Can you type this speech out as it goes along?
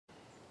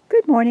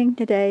morning.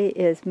 Today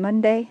is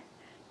Monday,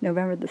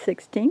 November the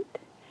 16th,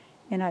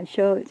 and I'd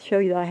show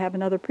you that I have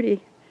another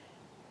pretty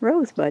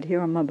rosebud here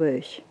on my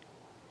bush.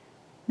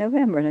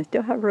 November, and I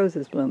still have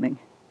roses blooming.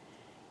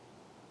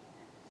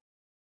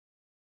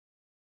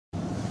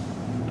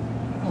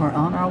 We're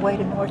on our way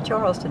to North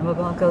Charleston. We're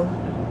going to go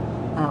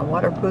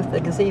waterproof the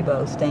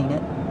gazebo, stain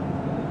it.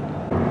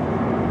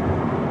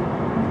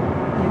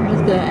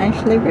 Here's the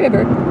Ashley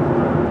River.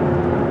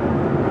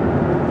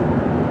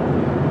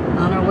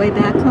 On our way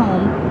back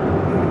home,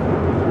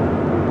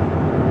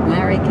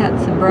 Larry cut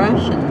some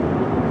brush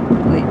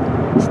and we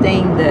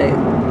stained the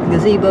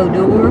gazebo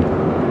door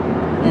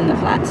and the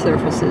flat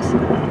surfaces.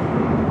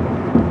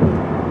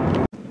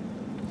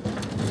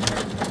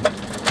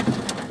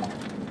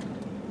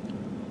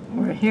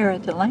 We're here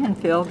at the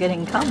landfill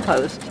getting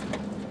compost.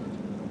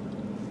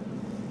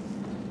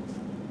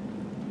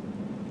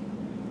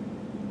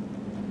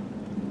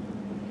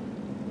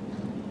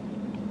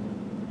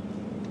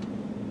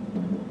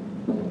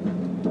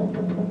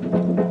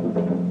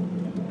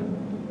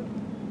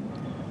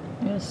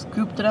 Just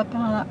scooped it up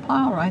out of that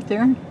pile right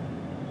there.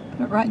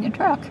 Put it right in your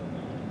truck.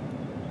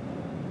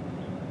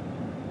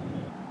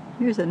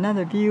 Here's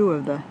another view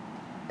of the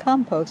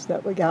compost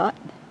that we got.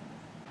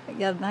 We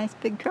got a nice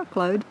big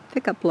truckload,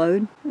 pickup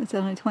load. It's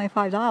only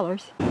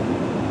 $25.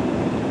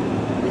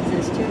 This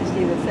is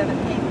Tuesday the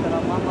 17th, and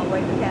I'm on my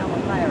way to town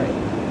with Larry.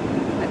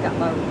 I got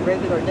my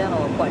regular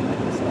dental appointment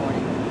this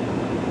morning.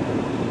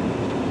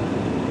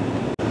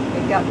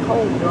 It got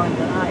cold during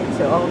the night,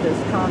 so all this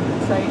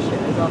condensation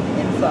is on the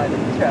inside of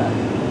the truck.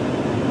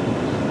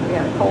 We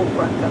had a cold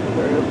front come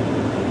through.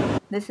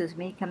 This is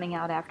me coming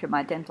out after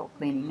my dental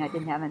cleaning. I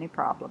didn't have any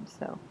problems,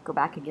 so go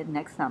back again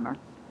next summer.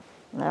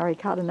 Larry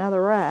caught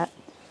another rat.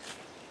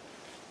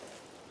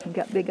 He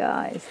got big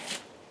eyes.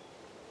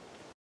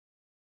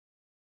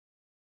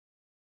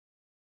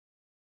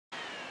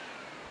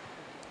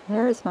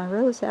 There's my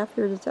rose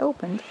after it's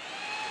opened.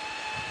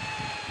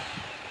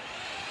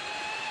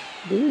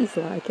 Bees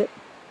like it.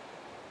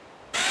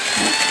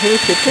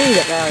 Here's the tree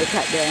that Larry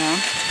cut down.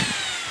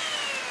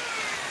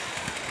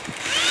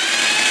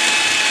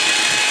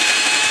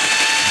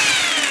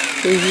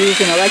 He's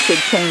using an electric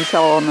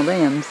chainsaw on the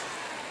limbs.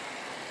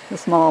 The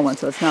small one,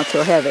 so it's not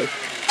so heavy.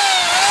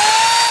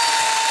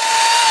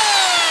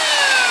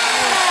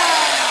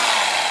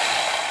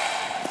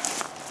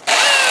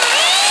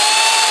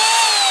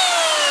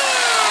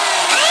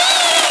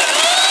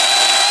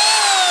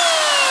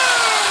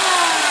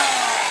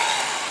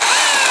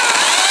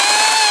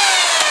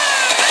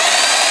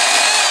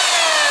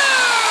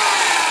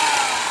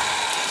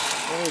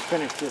 Let me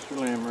finish this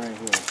limb right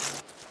here.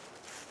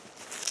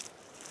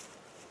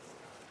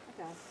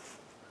 Okay.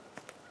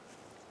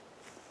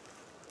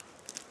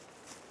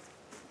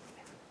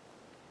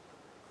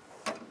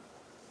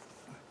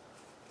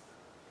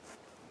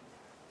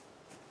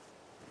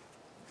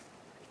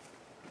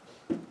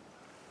 It's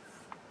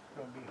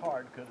going to be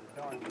hard because it's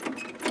darn good.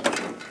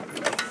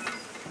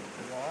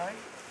 You all right?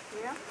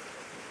 Yeah.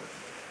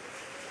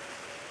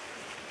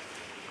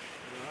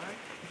 You all right?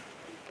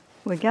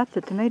 We got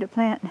the tomato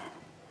plant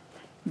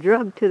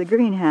drugged to the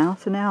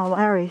greenhouse, and now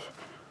Larry's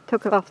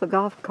took it off the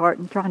golf cart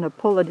and trying to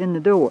pull it in the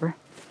door.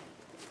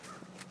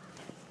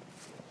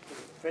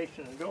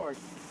 Facing the door.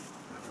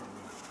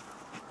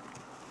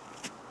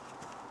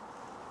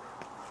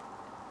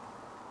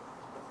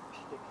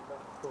 Sticky about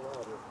to pull out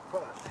of the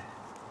pot.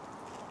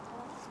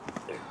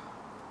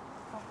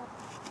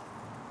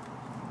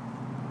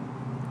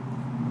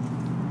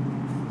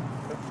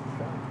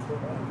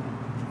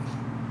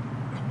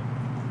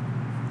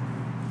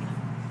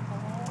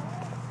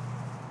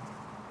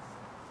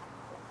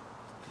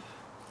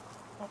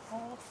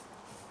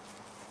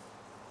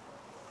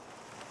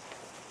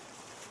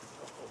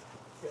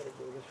 Gotta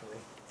go this way.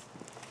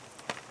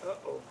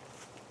 Uh-oh.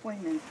 Wait a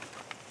minute.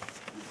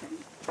 Okay.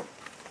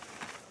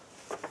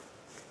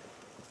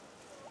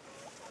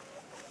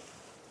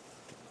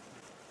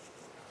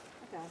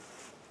 Okay.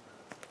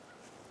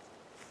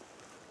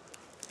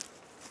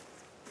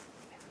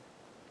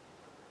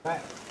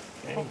 Right.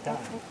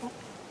 Anytime.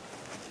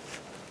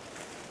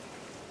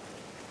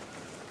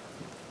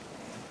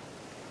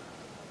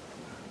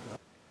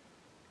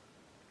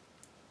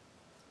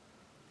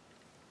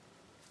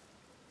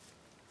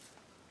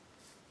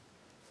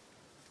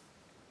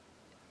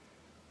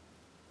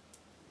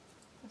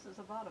 This is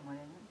the bottom one,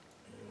 isn't it?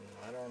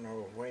 I don't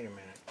know. Wait a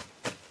minute.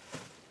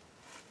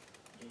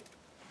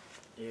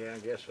 Yeah, I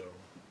guess so.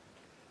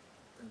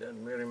 It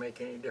doesn't really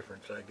make any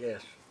difference, I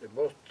guess. They're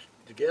both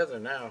together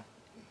now.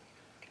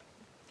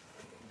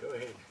 Go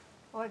ahead.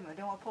 Wait a minute,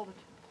 don't want to pull the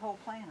whole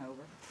plant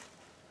over.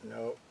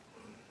 No.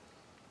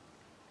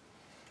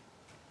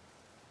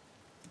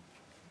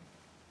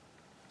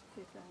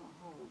 See if that will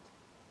hold.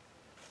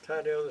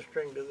 Tie the other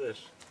string to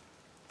this.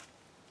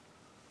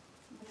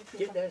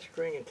 Get that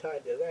string and tie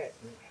it to that.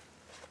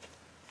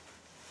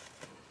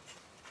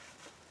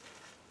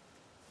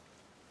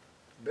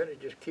 Better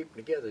just keep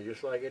them together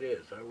just like it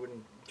is. I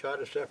wouldn't try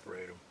to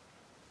separate them.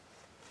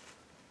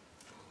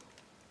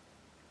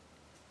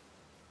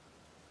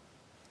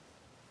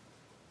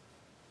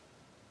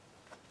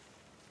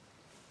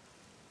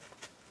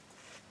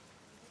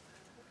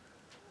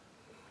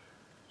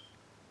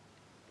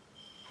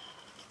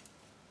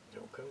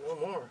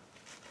 more.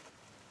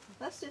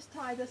 Let's just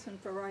tie this one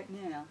for right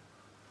now.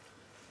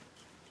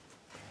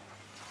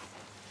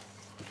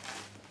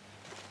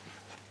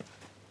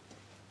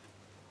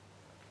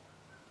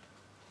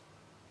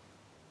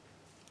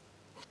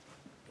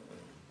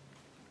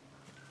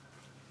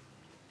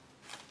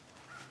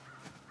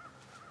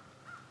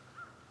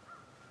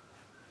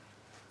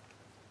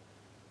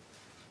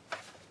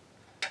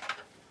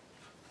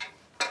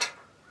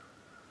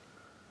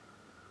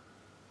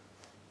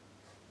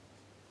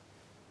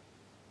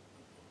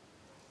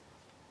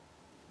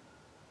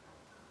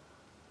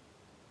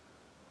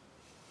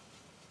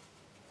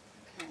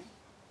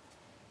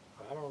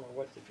 I don't know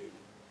what to do.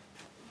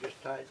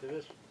 Just tie it to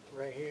this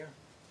right here.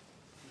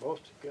 Both.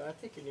 I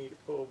think you need to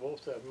pull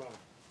both of them up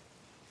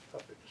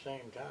at the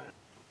same time.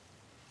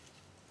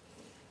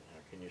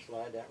 Now, can you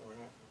slide that one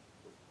up?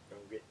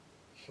 Don't get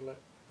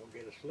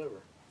a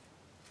sliver.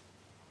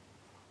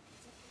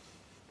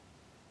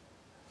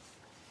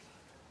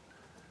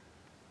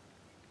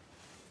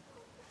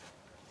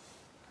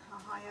 How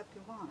high up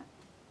you want it?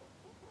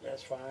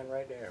 That's fine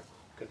right there,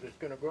 because it's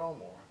going to grow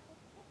more.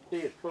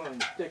 See, it's pulling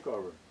the stick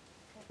over.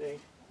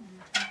 See?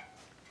 Mm-hmm.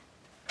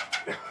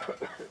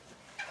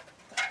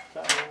 That's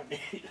all I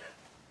need.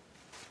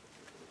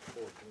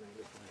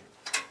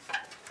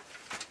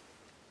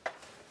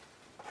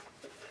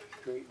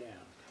 Straight down.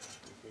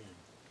 Again.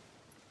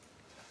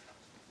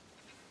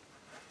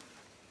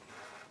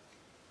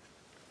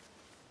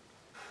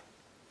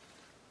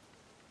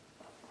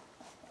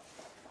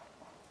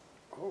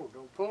 Oh,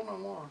 don't pull no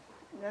more.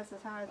 That's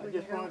as high as I we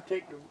just can go. want to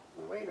take the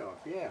weight off,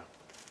 yeah.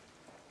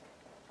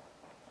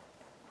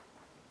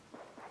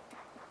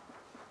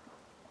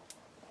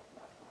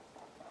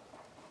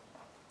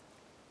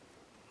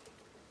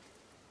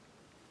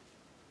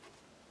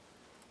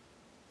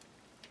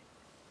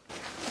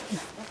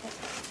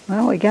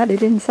 Well, we got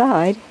it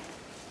inside.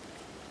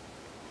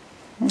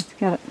 It's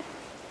got it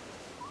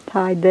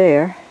tied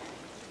there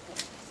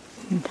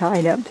and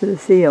tied up to the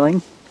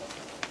ceiling.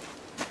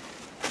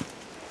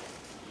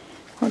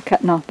 We're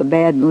cutting off the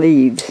bad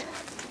leaves.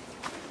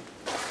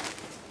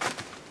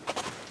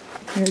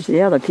 Here's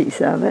the other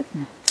piece of it.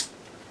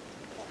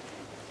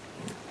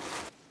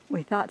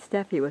 We thought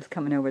Steffi was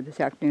coming over this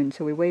afternoon,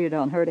 so we waited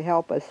on her to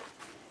help us.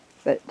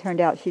 But it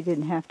turned out she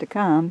didn't have to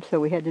come,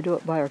 so we had to do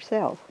it by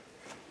ourselves.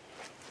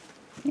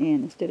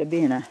 And instead of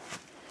being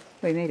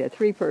we made a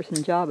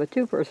 3-person job a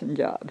 2-person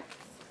job.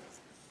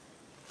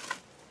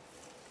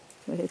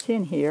 But it's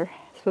in here.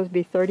 It's supposed to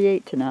be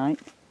 38 tonight.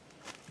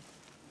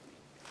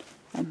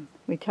 And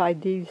we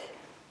tied these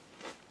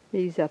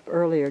up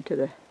earlier to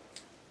the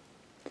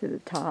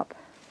top.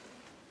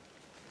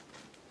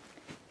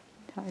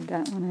 Tied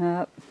that one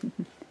up.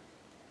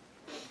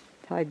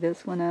 Tied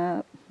this one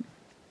up.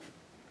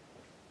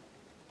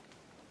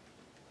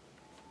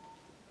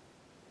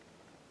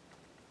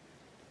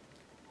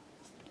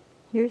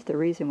 Here's the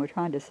reason we're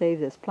trying to save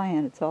this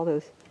plant. It's all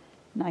those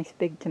nice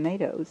big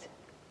tomatoes.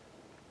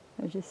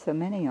 There's just so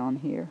many on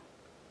here.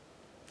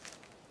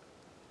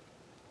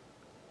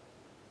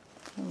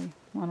 So we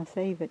want to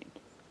save it,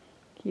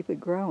 keep it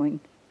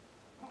growing.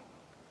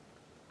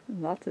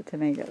 Lots of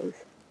tomatoes.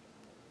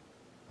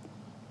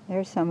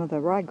 There's some of the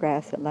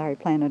ryegrass that Larry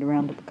planted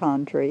around the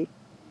pecan tree.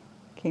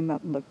 Came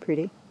up and looked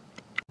pretty.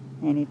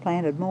 And he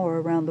planted more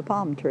around the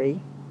palm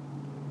tree.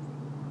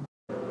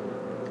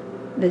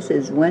 This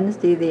is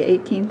Wednesday the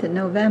 18th of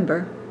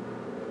November.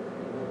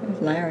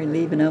 There's Larry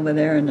leaving over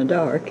there in the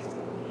dark.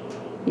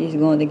 He's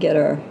going to get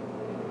our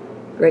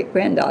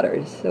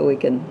great-granddaughters so we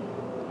can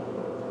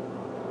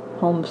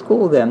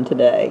homeschool them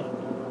today.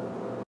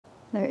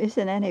 There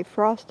isn't any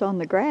frost on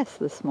the grass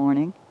this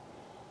morning,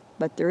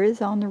 but there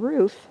is on the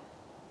roof.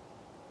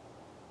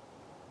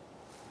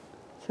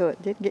 So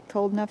it did get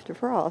cold enough to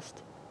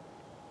frost.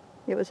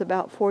 It was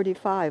about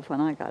 45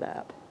 when I got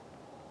up.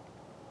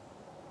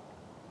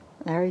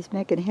 Larry's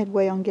making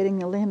headway on getting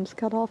the limbs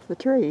cut off the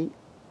tree.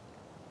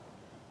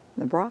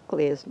 The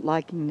broccoli is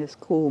liking this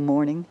cool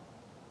morning.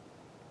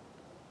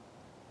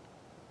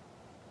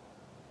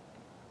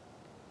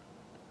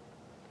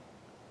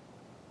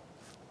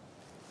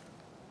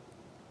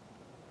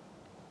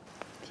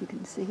 If you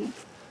can see,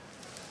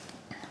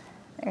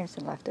 there's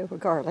some leftover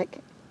garlic,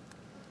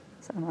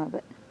 some of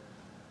it.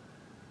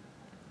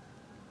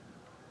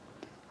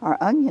 Our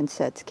onion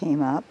sets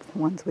came up, the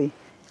ones we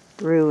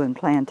grew and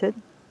planted.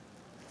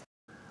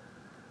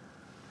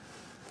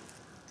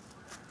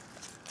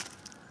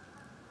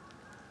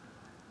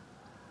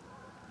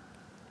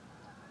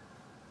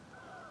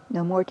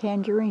 No more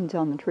tangerines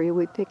on the tree.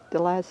 We picked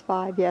the last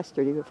 5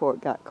 yesterday before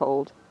it got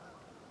cold.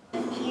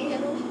 Haley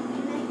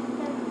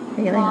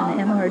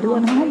and Emma are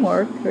doing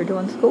homework. They're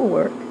doing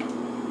schoolwork.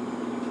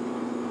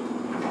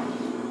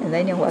 And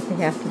they know what they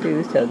have to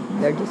do, so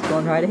they're just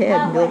going right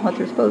ahead and doing what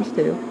they're supposed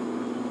to.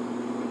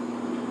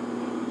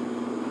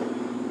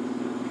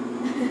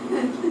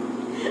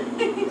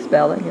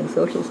 Spelling and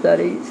social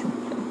studies,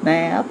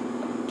 math.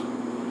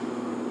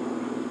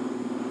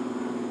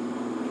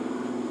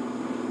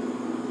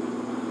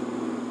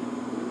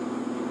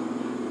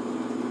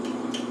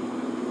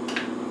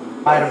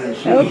 Vitamin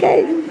C.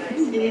 Okay.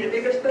 You need a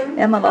bigger spoon?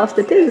 Emma lost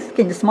a tooth.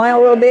 Can you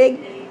smile real big?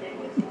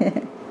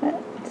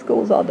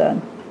 School's all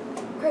done.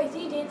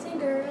 Crazy dancing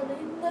girl in the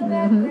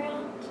Mm-hmm.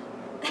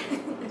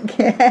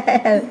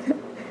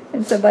 background.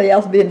 And somebody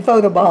else being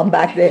photobombed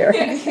back there.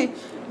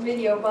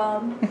 Video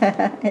bomb.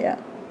 Yeah.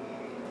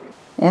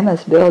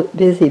 Emma's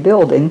busy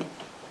building.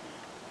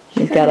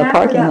 She's got a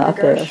parking lot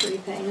there.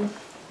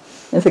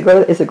 Is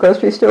it a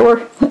grocery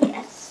store?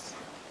 Yes.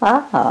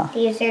 Ah.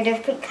 These are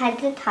different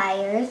kinds of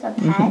tires, a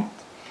pet,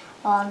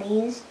 all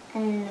these,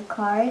 and the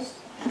cars,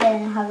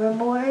 and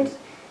hoverboards,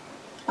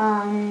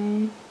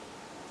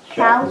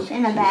 couch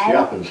and a bed.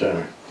 Shopping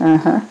center.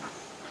 Uh-huh.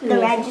 The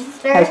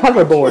register, Has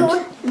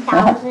hoverboards.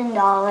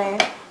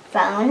 $2,000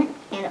 phone,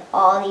 and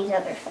all these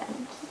other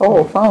phones.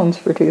 Oh, phones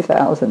for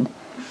 $2,000.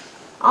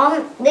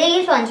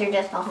 These ones are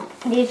just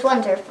these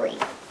ones are free.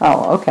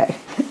 Oh, okay.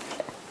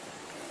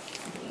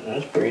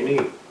 That's pretty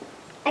neat.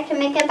 I can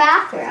make a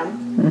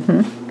bathroom,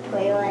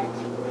 toilet,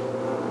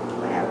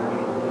 whatever.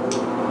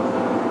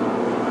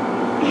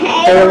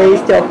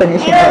 Haley's still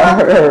finishing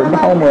her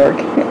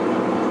homework.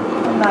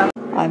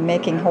 I'm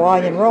making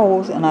Hawaiian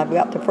rolls, and I've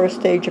got the first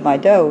stage of my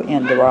dough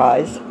in to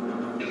rise.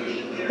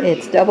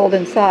 It's doubled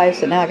in size,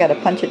 so now I got to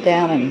punch it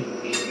down and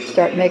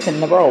start making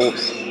the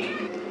rolls.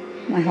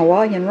 My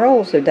Hawaiian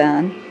rolls are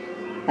done.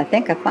 I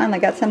think I finally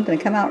got something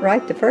to come out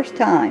right the first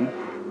time.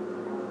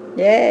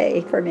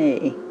 Yay for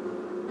me.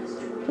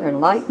 They're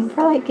light and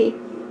flaky.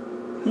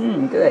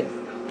 Good.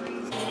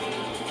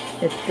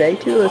 It's day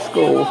 2 of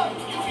school.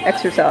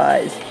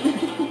 Exercise.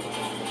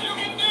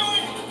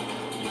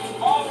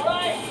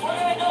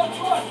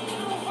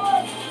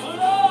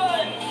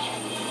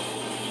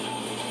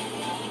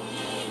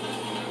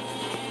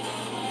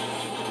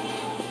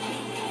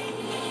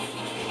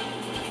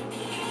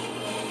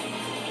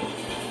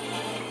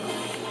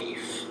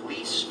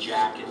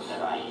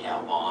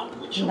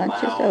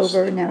 Lunch is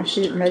over. Now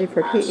she's getting ready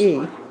for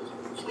PE.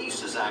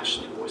 Fleece is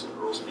actually, boys and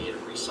girls, made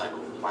of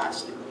recycled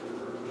plastic.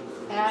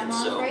 And I'm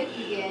on break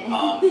again.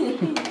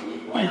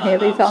 And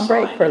Haley's on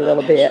break for a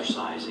little bit.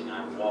 I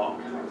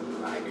walk,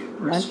 I do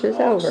Lunch is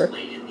over.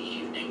 late in the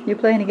evening. You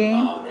playing a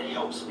game? It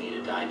helps me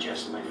to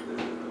digest my food.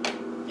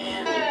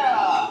 And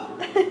Yeah!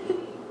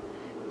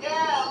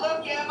 Yeah,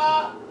 look,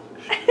 Emma!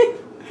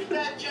 There's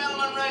that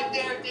gentleman right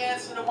there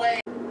dancing away.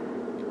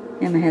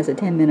 Emma has a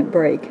 10-minute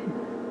break.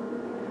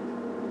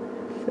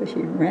 So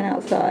she ran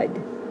outside.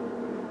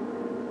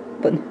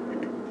 But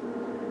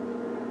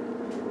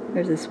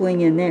there's a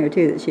swing in there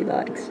too that she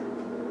likes.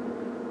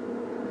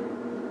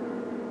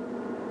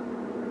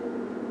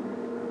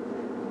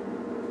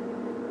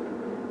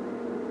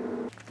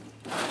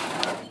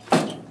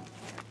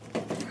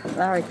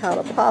 Larry caught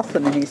a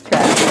possum in his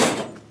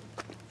trap.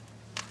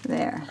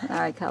 There,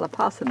 Larry caught a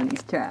possum in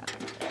his trap.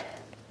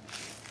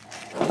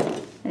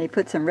 And he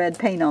put some red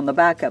paint on the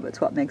back of it.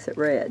 It's what makes it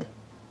red.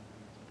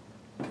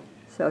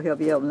 So he'll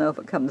be able to know if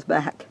it comes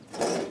back.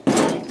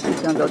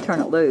 He's going to go turn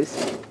it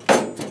loose.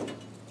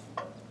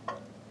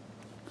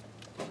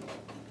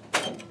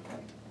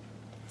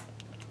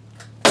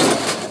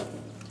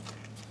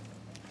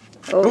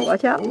 Oh,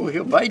 watch out. Oh,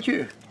 he'll bite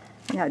you.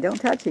 Yeah, don't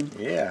touch him.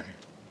 Yeah.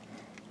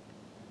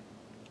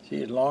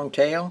 See his long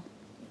tail?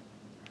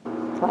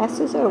 Class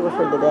is over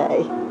for the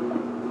day.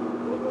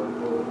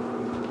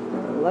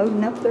 They're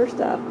loading up their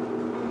stuff.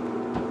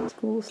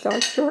 School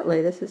starts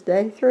shortly. This is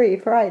day 3,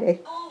 Friday.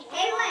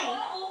 Haley,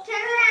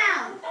 turn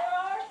around.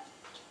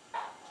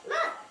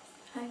 Look.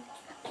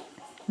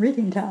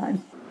 Reading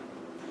time.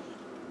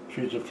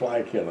 She's a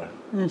fly killer.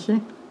 Is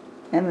she?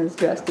 Emma's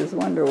dressed as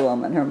Wonder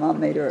Woman. Her mom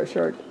made her a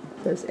shirt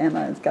that says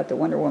Emma. It's got the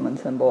Wonder Woman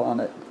symbol on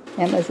it.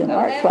 Emma's in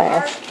art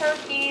class.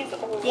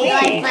 Do you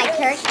like my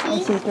turkey?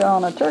 And she's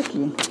drawing a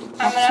turkey.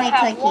 I'm gonna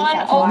have one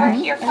over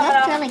here coming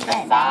off really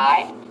the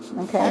side.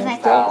 Okay,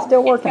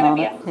 still working on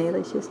it.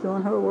 Haley's just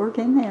doing her work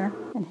in there.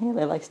 And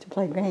Haley likes to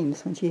play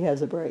games when she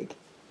has a break.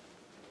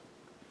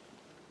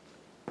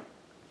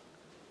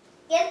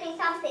 Gives me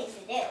something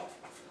to do.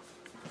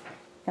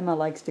 Emma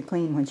likes to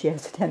clean when she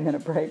has a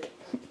 10-minute break.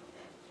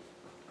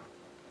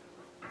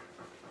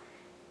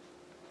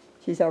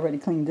 She's already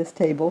cleaned this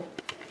table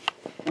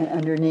and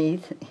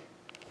underneath.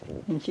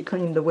 And she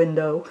cleaned the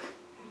window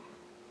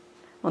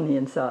on the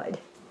inside.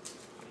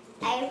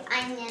 I have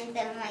onions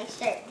in my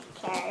shirt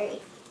to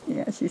carry.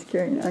 Yeah, she's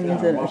carrying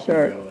onions in her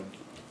shirt.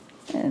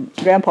 And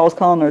Grandpa's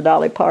calling her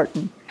Dolly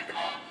Parton.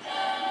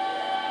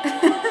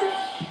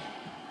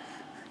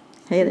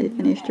 Haley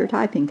finished her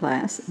typing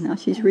class, and now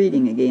she's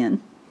reading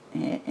again.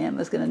 And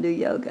Emma's going to do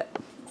yoga.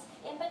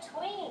 In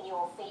between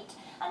your feet,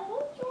 and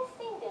move your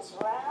fingers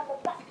around the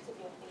backs of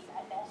your feet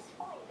like they're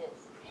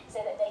spiders, so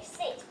that they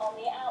sit on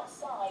the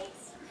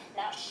outsides.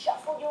 Now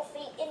shuffle your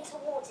feet in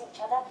towards each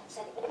other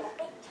so that your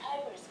big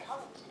toes come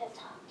to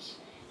touch.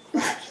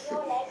 Stretch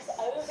your legs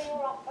over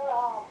your upper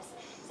arms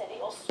so that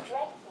you're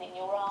strengthening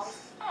your arms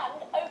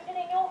and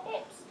opening your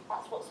hips.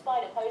 That's what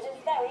spider pose is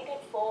very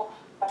good for.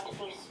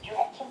 Wonderfully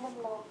stretching them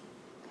long.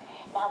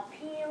 Now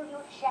peel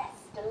your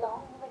chest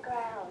along the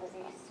ground as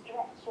you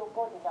stretch your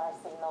body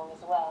nice and long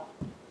as well.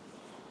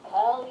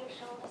 Curl your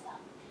shoulders up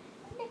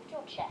lift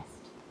your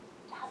chest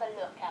to have a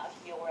look out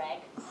of your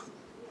egg.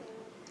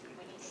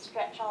 We need to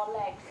stretch our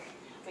legs.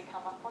 We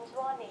come up onto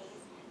our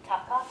knees,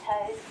 tuck our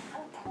toes,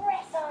 and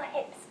press our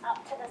hips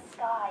up to the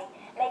sky,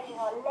 making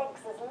our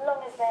legs as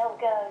long as they'll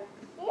go.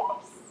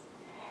 Yes!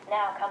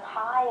 Now come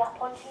high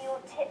up onto your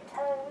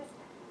tiptoes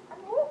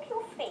and walk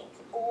your feet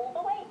all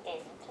the way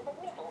into the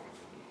middle.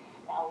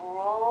 Now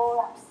roll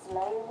up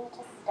slowly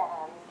to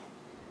stand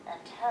and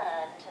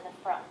turn to the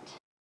front.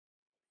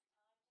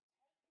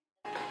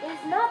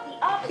 It's not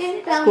the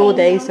opposite. School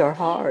days are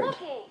hard.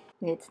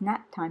 It's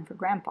nap time for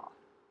Grandpa.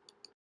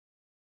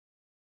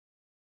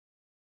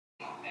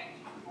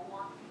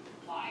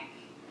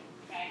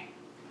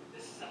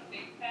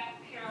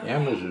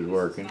 Emma's is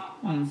working.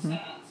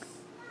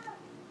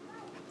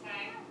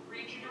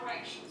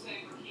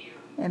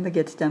 Emma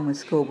gets done with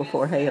school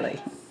before Haley.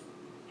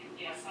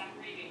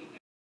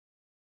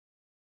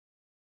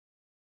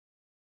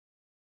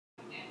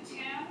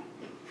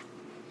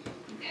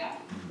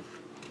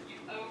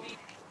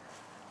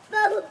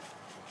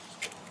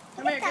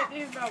 Come here, get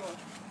these bubbles.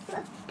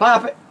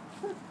 Pop it.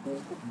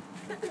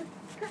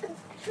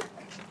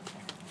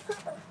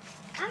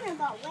 I'm gonna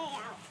go way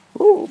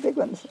out. Ooh, big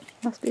ones.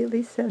 Must be at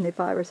least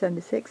 75 or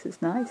 76.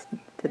 It's nice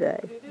today.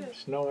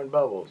 Snowing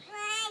bubbles.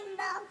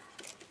 Rainbow.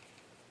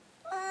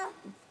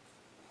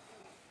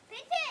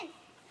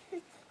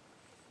 Pigeon.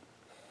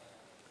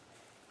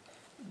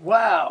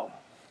 Wow.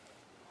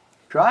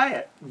 Try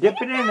it.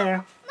 Dip it in there.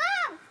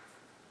 Mom.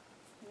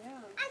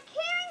 I'm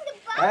carrying the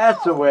bubble.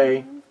 That's the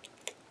way.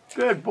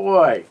 Good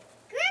boy.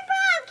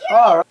 Grandpa,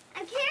 All right.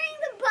 I'm carrying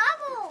the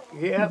bubble.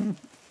 Yep.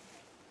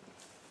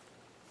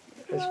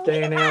 It's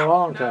staying there a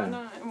long time.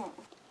 No, it won't.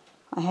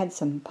 I had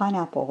some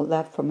pineapple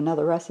left from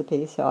another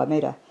recipe, so I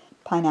made a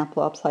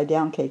pineapple upside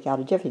down cake out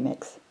of Jiffy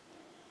Mix.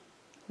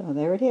 So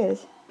there it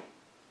is.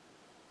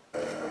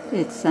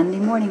 It's Sunday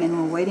morning and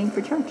we're waiting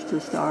for church to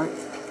start.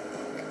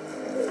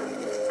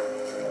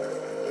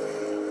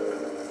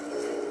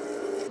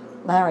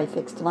 Larry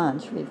fixed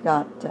lunch. We've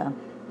got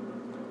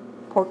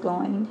pork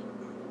loin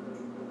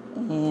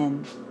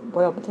and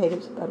boiled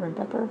potatoes, butter and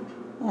pepper,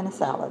 and a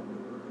salad.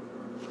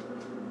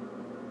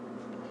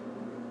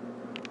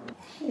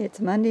 It's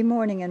Monday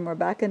morning and we're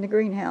back in the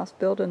greenhouse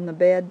building the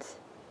beds,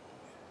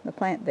 the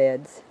plant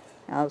beds,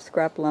 out of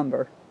scrap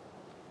lumber.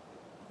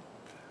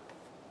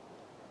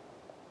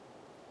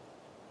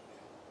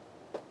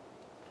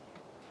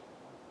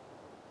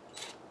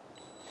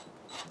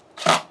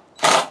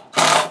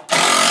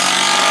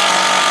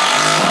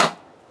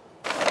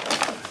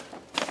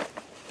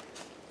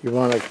 You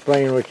want to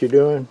explain what you're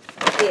doing?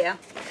 Yeah,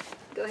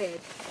 go ahead.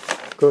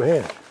 Go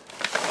ahead.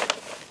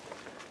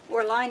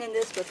 We're lining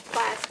this with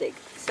plastic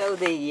so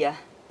the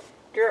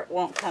dirt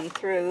won't come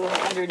through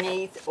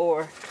underneath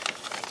or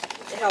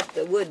help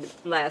the wood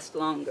last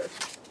longer.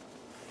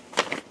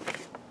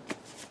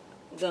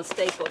 I'm going to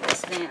staple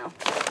this now.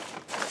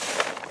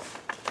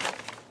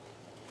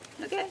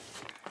 Okay.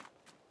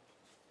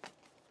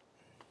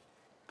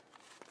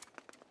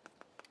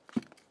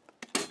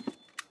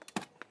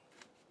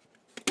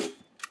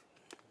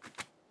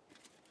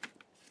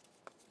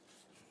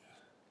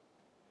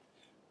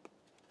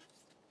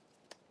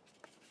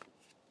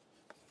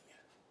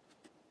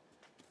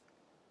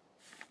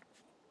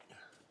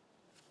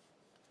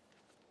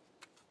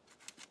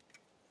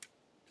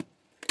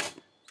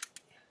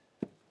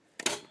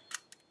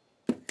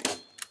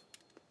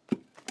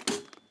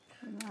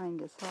 Line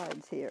the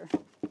sides here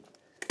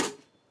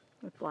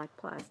with black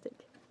plastic.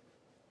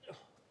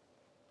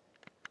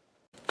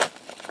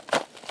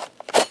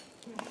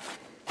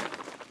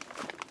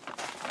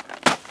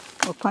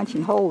 We're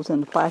punching holes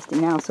in the plastic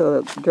now so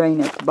it'll drain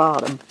at the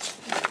bottom.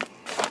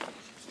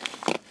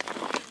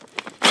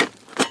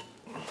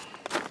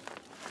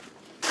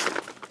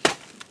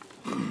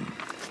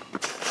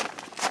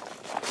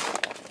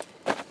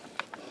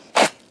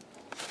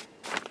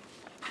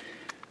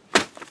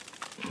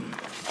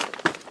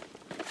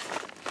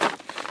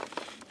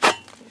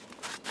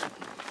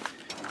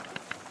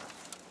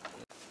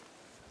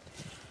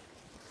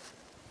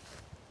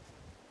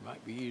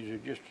 Might be easier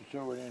just to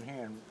throw it in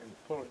here and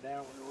pull it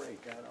down with a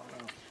rake. I don't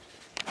know.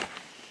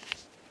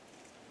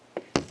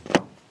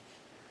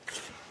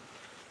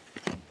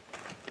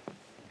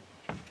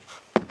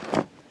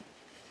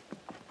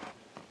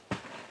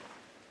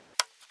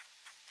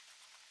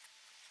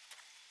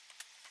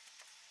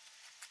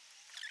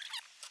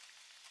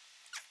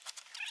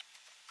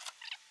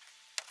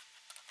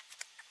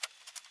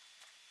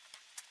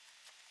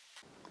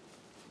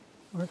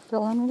 We're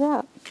filling it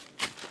up.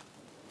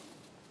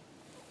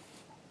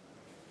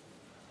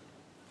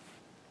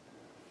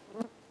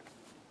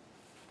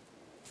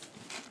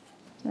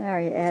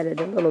 Larry added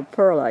a little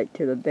perlite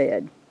to the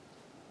bed.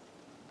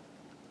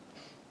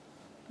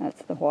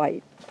 That's the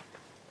white.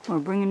 We're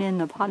bringing in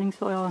the potting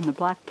soil and the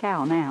black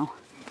cow now.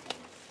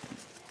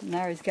 And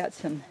Larry's got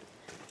some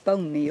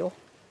bone meal.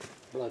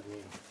 Blood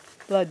meal.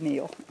 Blood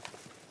meal.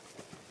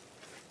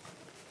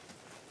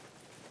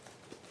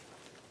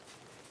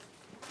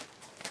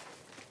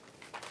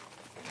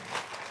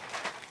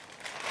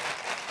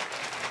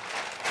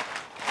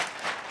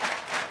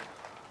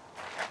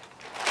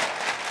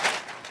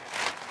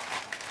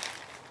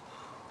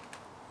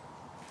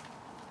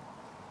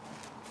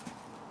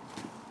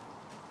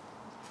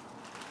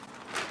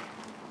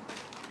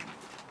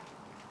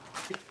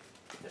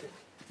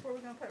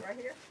 put it right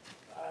here?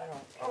 I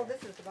don't care. Oh,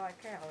 this is the by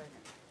cow,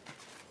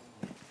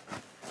 isn't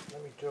it?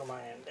 Let me throw my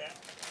hand down.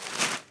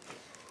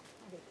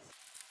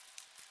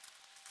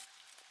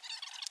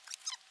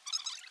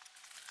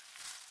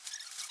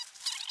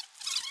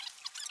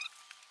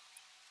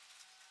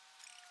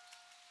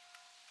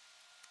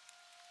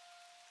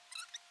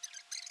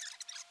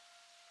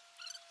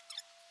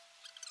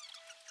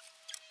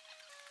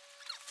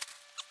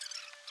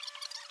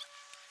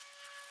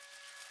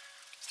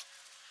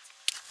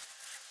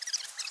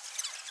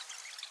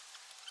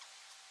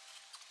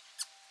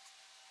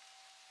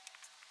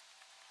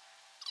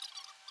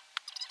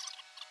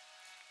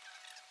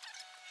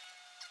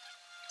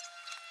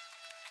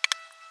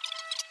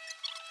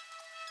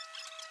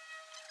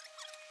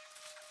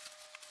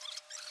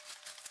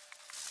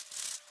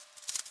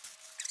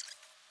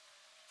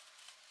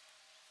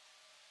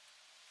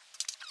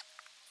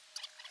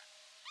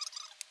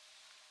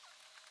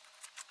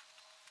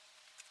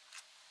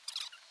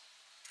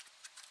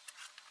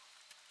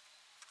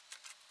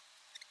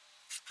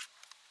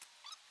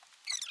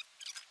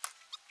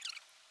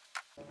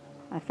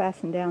 I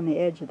fastened down the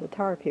edge of the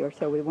tarp here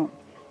so we won't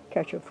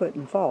catch our foot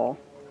and fall.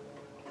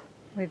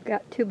 We've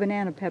got 2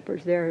 banana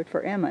peppers there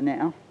for Emma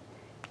now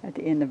at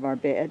the end of our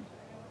bed.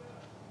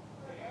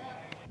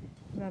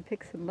 I'm going to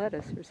pick some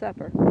lettuce for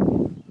supper.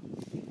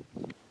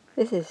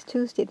 This is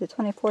Tuesday the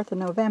 24th of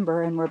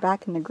November and we're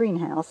back in the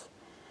greenhouse.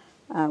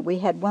 We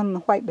had one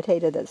white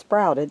potato that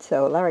sprouted,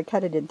 so Larry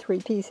cut it in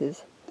 3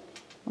 pieces.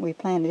 And we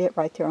planted it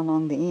right there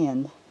along the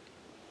end.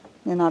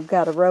 Then I've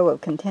got a row of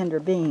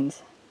contender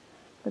beans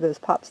where those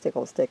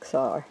popsicle sticks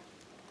are.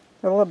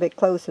 They're a little bit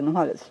closer than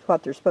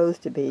what they're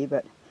supposed to be,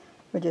 but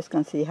we're just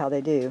going to see how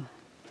they do.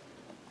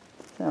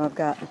 So I've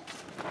got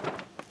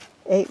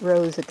 8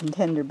 rows of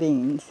contender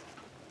beans.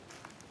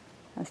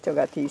 I still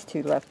got these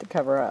 2 left to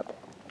cover up.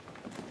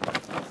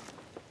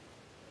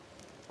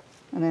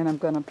 And then I'm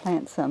going to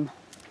plant some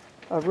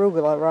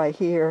arugula right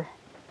here.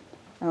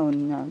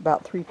 And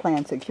about 3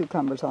 plants of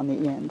cucumbers on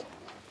the end.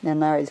 Then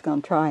Larry's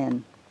going to try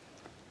and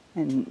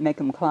make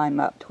them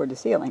climb up toward the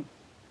ceiling.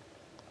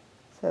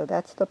 So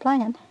that's the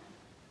plan.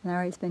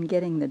 Larry's been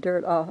getting the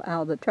dirt out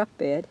of the truck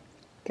bed.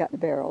 Got the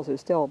barrels. There's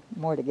still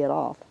more to get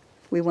off.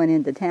 We went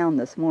into town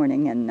this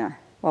morning, and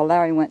while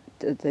Larry went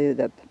to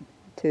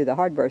the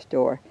hardware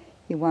store,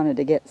 he wanted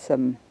to get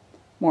some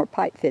more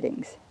pipe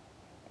fittings.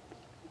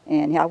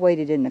 And I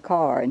waited in the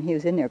car, and he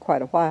was in there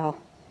quite a while.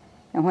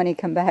 And when he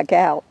come back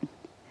out,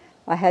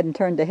 I hadn't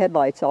turned the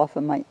headlights off,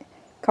 and my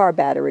car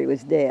battery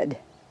was dead.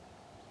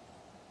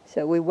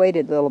 So we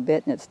waited a little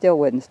bit, and it still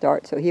wouldn't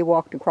start. So he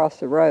walked across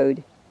the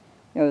road.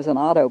 There was an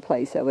auto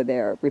place over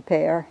there,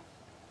 repair,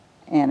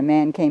 and a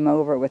man came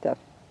over with a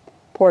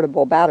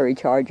portable battery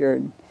charger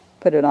and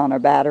put it on our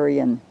battery,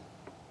 and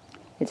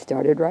it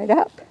started right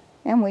up.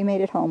 And we made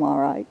it home all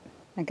right.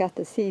 I got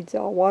the seeds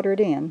all watered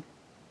in.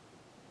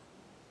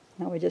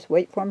 Now we just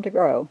wait for them to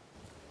grow.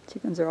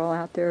 Chickens are all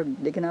out there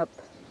digging up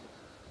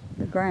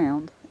the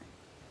ground,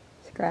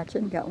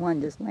 scratching. Got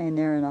one just laying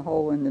there in a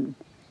hole in the,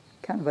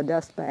 kind of a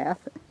dust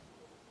bath.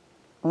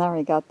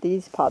 Larry got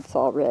these pots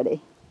all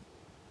ready.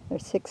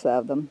 There's 6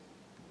 of them.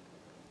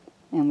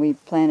 And we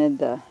planted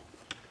the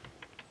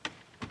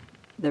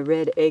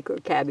red acre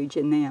cabbage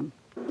in them.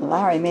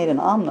 Larry made an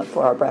omelet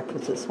for our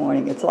breakfast this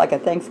morning. It's like a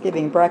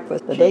Thanksgiving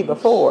breakfast the day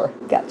before.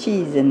 Got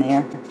cheese in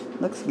there.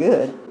 Looks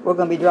good. We're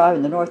going to be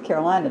driving to North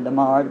Carolina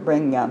tomorrow to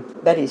bring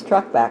Betty's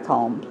truck back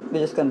home. We're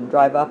just going to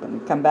drive up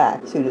and come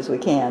back as soon as we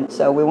can.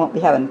 So we won't be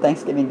having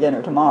Thanksgiving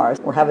dinner tomorrow.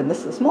 We're having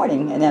this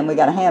morning, and then we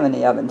got a ham in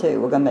the oven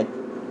too. We're going to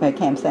make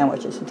ham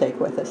sandwiches to take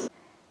with us.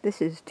 This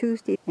is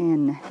Tuesday,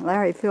 and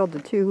Larry filled the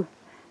 2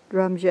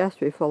 drums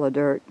yesterday full of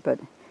dirt,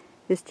 but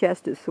his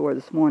chest is sore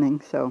this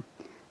morning, so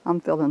I'm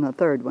filling the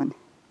 3rd one.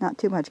 Not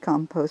too much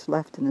compost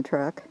left in the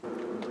truck.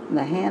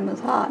 The ham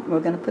is hot.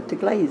 We're going to put the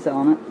glaze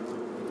on it.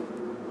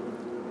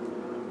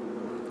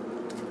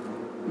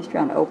 He's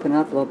trying to open it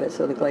up a little bit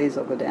so the glaze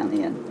will go down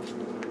the end.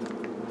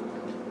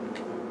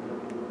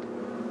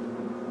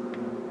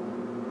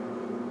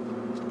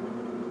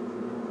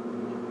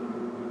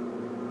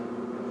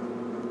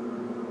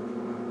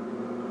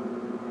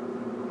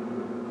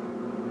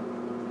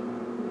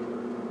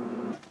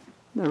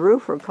 The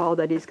roofer called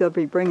that he's going to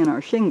be bringing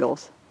our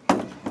shingles.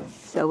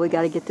 So we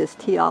got to get this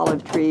tea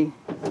olive tree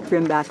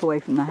trimmed back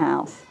away from the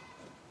house.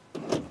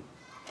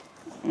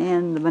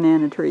 And the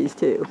banana trees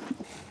too.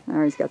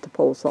 There he's got the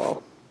pole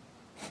saw.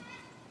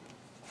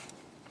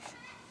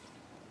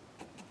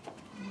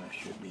 That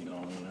should be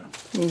long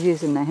enough. He's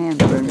using the hand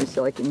burner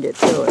so he can get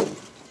to it.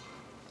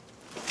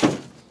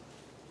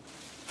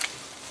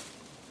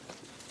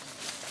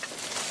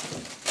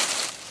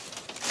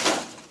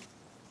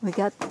 We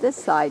got this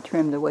side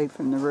trimmed away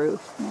from the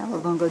roof. Now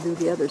we're going to go do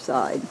the other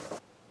side.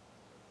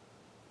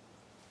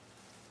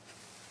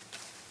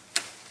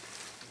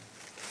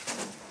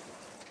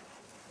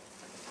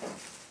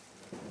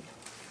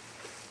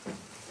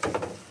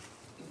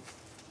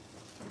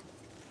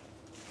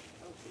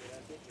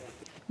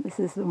 This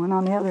is the one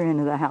on the other end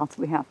of the house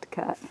we have to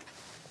cut.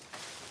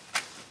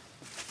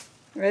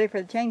 Ready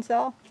for the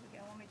chainsaw? You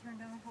want me to turn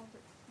down?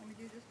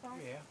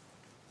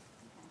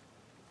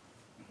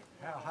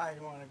 high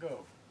do you want to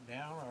go?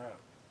 Down or up?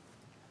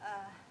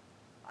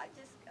 I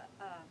just,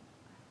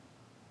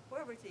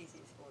 wherever's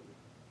easiest for you.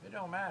 It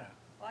don't matter.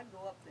 Well, I'd go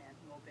up then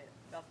a little bit,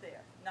 about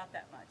there. Not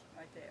that much,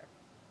 right there.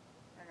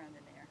 Right around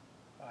in there.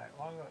 All right,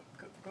 well,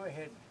 go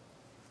ahead.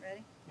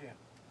 Ready? Yeah.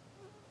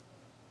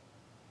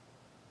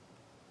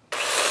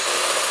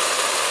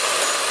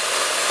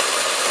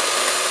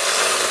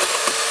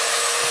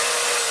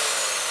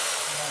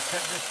 You want to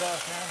cut this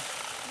off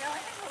now? No, I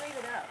think we'll leave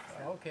it up.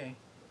 So. Okay,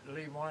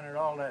 leave one at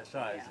all that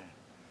size Yeah. then.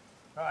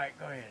 All right,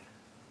 go ahead.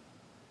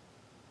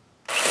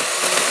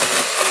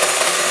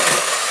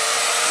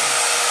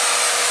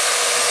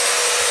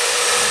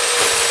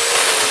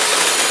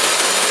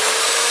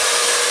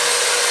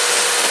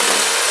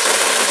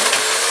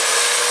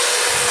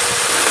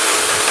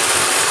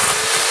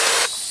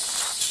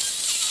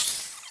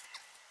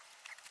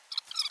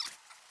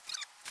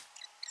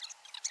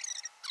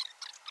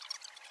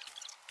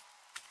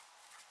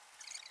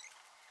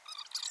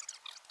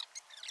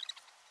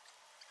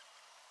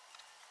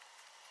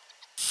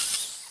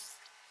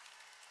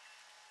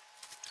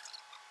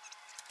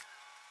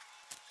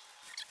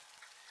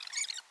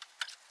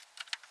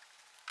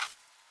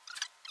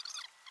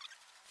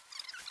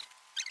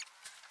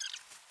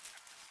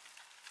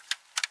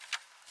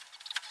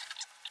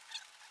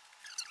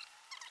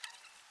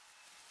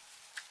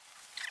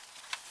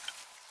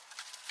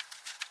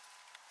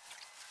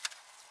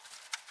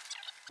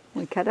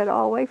 We cut it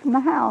all away from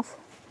the house.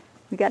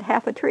 We got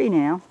half a tree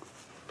now.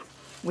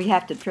 We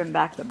have to trim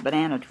back the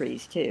banana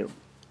trees too.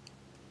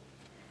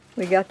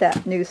 We got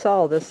that new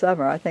saw this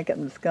summer. I think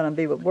it's going to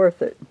be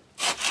worth it.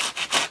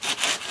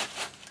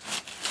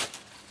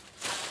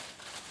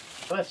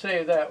 Let's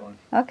save that one.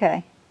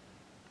 Okay.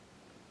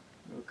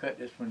 We'll cut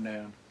this one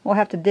down. We'll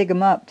have to dig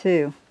them up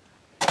too.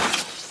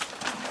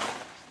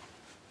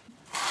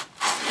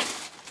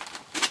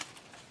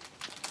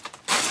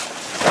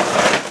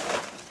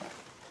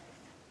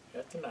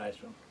 That's a nice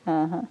one.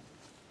 Uh-huh.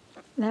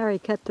 Larry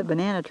cut the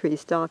banana tree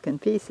stalk in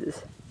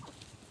pieces.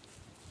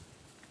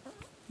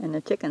 And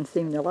the chickens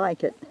seem to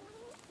like it.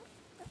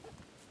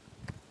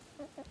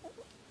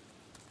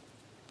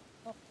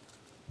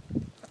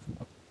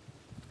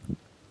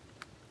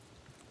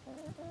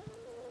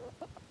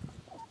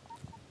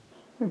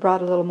 We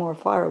brought a little more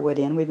firewood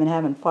in. We've been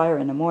having fire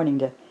in the morning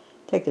to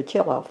take the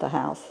chill off the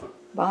house.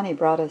 Bonnie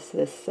brought us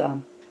this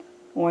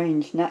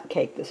orange nut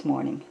cake this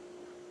morning.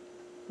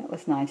 That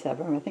was nice of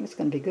her. I think it's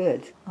going to be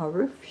good. Our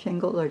roof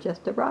shingles are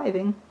just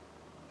arriving.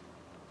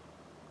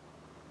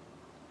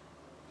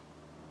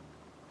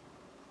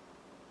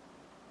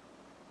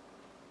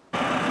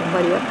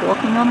 Somebody up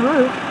walking on the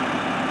roof.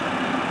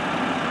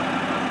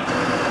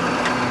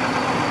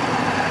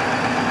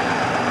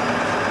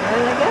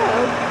 There they go.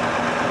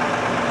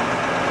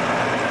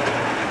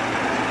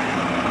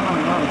 On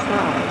the wrong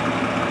side.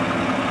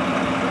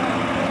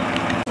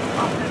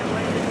 Off and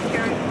away, this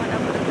carriage went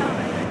up at a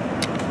time.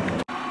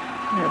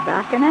 They're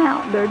backing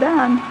out. They're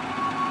done.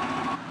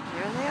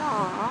 There they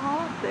are, all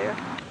up there.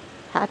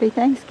 Happy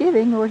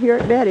Thanksgiving. We're here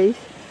at Betty's,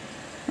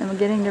 and we're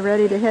getting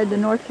ready to head to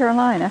North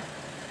Carolina.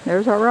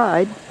 There's our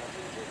ride.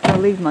 I'll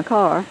leave my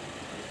car.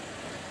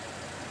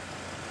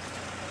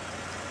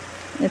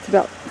 It's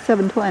about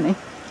 7:20.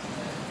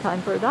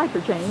 Time for a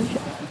diaper change.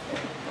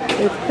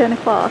 It's 10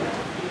 o'clock.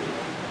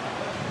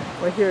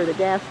 We're here at a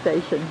gas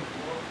station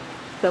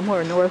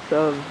somewhere north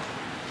of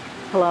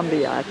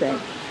Columbia, I think.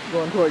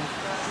 Going towards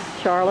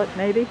Charlotte,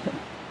 maybe?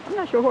 I'm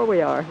not sure where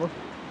we are.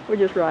 We're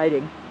just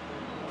riding.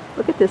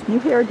 Look at this new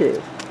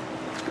hairdo.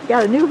 We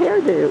got a new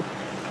hairdo.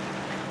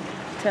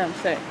 Tell him,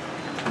 say.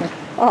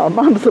 Oh,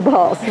 Mom's the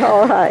boss.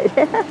 All right.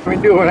 What do we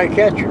do when I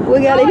catch her?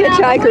 We got a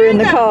hitchhiker in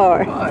the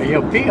car.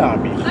 You'll pee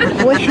on me. I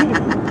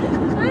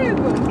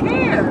don't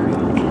care.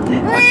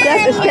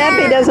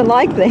 Stampy doesn't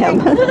like them.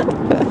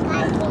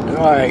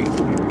 All right.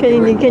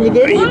 Can you get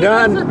Are you him?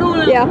 done?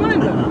 Yeah.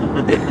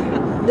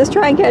 Just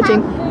try and catch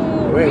him.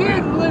 Wait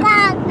a minute.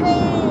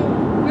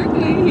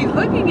 Quickly, he's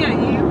looking at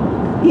you.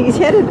 He's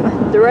headed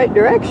the right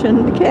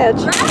direction to catch.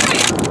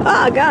 Right.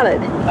 Ah, got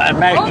it. I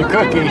mashed the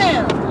cookies.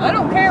 I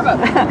don't care about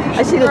that.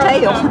 I see the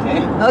tail.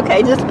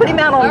 Okay, just put him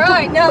out on. All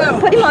right, now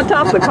put him on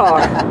top of the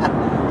car.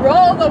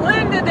 roll the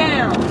window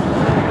down.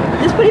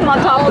 Just put him on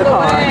top All of the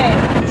car. way.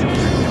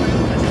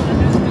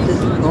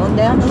 Just going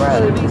down the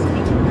road.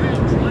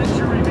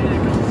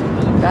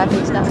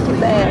 Traffic's not too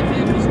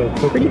bad.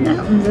 Pretty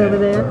mountains over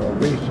there.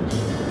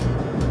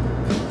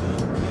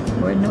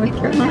 We're in North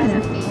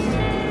Carolina.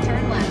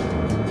 Turn left.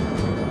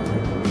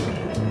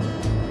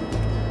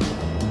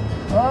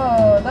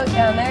 Oh, look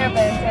down there,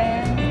 Ben.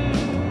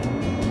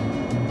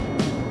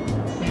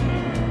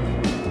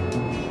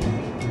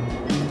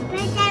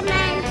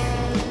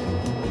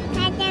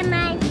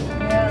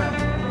 Yeah.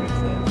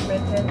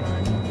 Red tent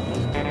line.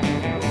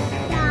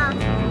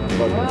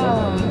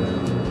 Whoa.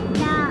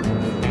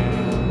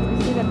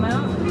 You see the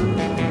mountain?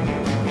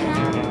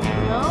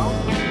 No?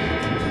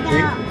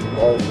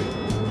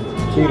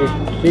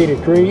 See the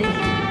trees?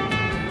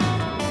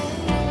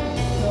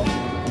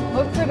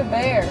 Look for the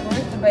bear.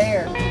 Where's the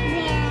bear?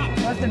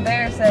 What's the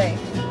bear say?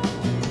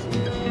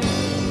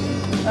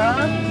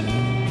 huh?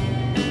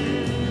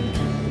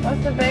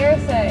 What's the bear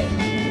say?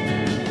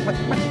 What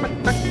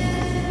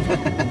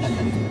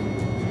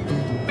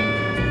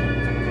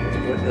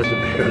does the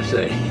bear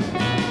say?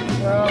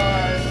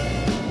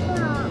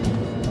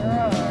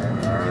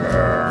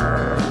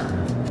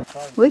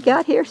 We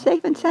got here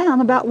safe and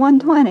sound about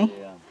 1:20.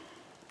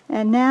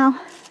 And now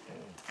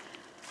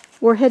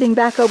we're heading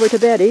back over to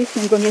Betty's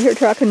and going to get her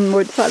truck, and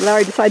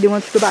Larry decided he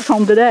wants to go back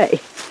home today.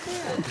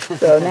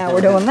 So now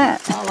we're doing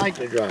that. I like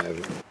to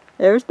drive.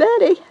 There's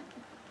Betty.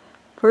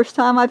 First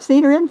time I've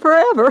seen her in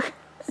forever.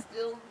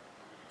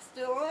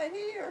 Still right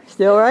here.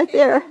 Still right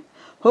there.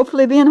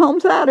 Hopefully being home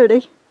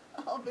Saturday.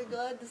 I'll be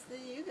glad to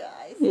see you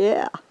guys.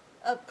 Yeah.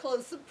 Up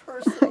close and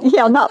personal.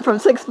 Yeah, not from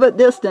 6 foot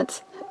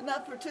distance.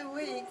 Not for 2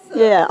 weeks. So.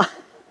 Yeah.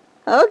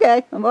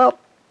 Okay, well.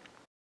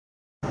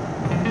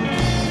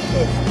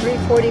 It's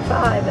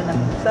 3:45 and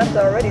the sun's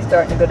already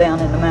starting to go down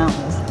in the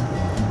mountains.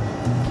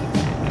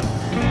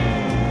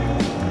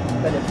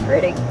 But it's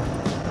pretty.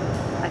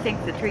 I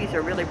think the trees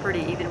are really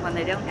pretty even when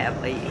they don't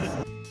have leaves.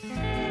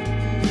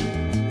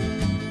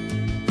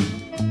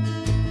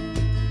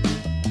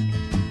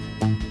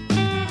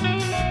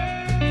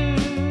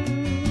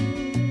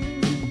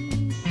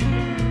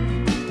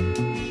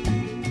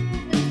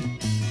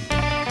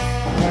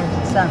 There's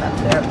the sun up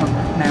there on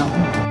that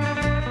mountain.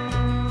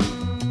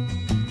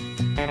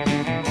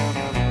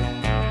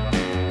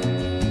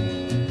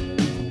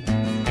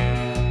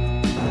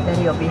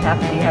 Betty will be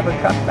happy to have her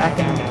truck back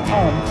in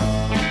home.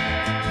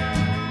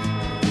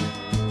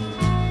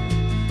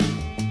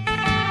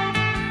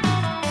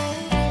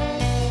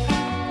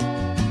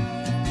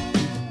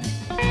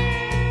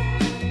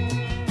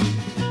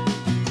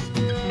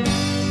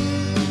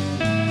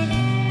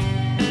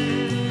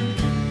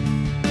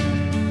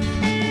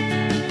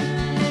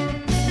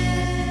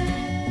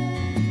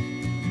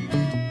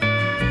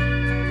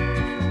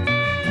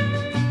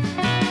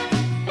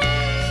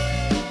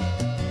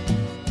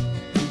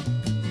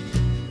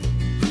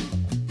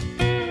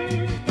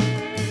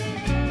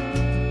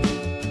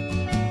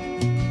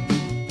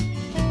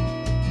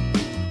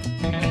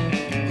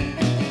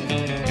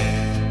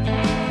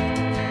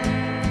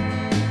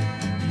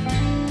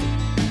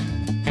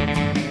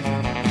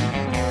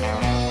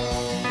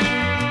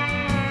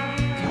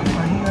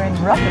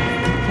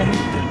 Rutherford,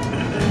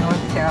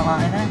 North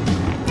Carolina.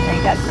 They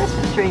got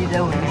Christmas trees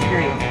over the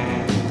street.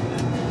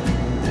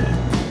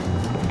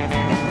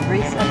 Got the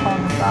wreaths up on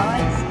the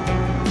sides.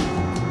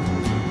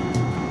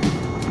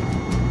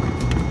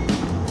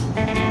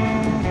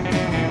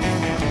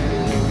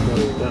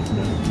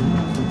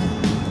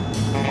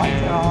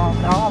 Lights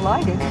are all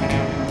lighted.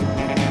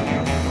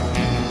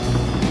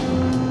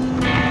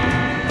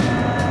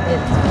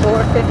 It's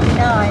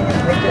 4:59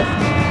 and we just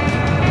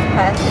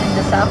passed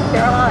into South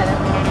Carolina.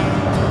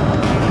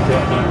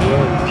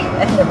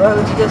 And the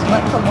roads just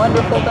went from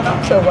wonderful to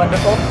not so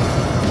wonderful.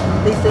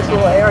 At least this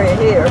little area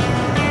here.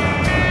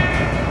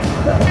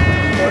 So,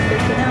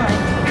 4:59.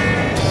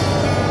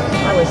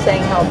 I was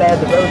saying how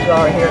bad the roads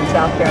are here in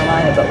South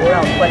Carolina, but we're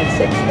on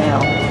 26 now.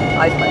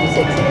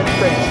 I-26, and it's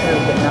pretty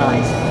smooth and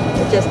nice.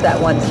 It's just that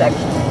one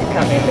section when you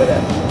come into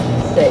the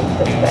state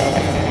that's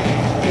bad.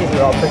 These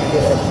are all pretty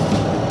good.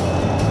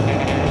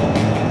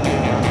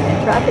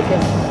 And traffic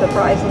is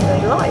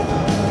surprisingly light.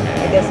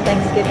 I guess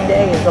Thanksgiving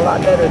Day is a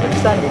lot better than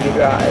Sunday to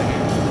drive.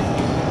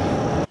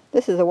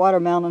 This is a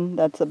watermelon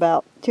that's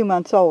about 2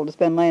 months old. It's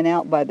been laying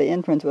out by the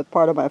entrance with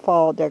part of my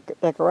fall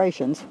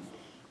decorations.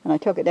 And I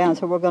took it down,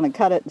 so we're going to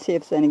cut it and see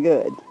if it's any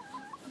good.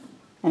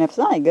 And if it's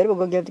not any good,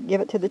 we'll go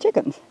give it to the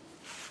chickens.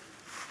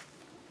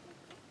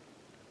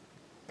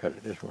 Cut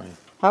it this way.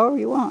 However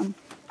you want.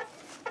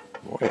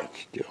 Boy, it's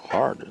still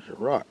hard as a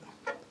rock.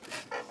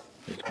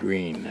 It's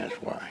green,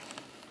 that's why.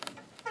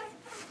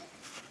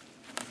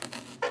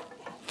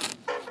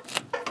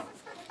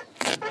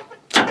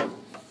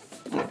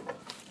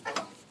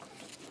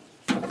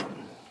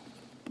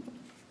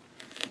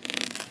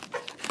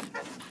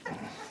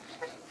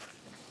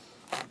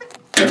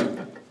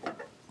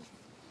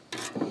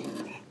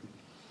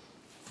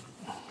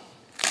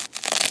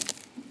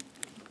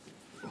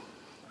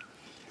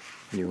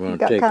 You want to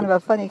got take kind of a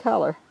funny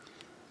color.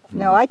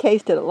 No, I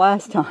tasted it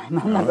last time.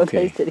 I'm not going to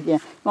taste it again.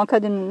 You want to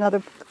cut in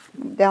another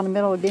down the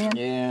middle again?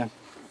 Yeah.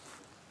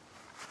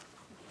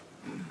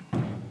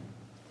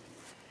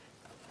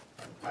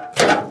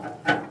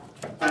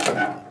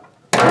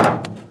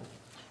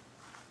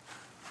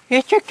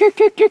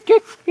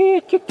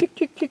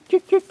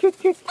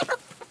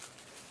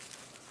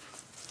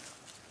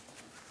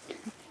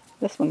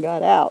 This one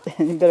got out.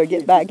 You better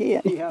get back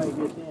in. See how he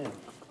gets in.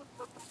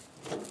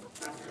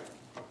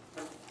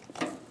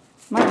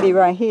 Might be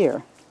right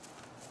here.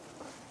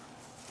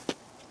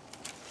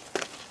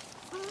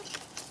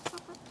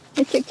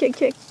 Hey,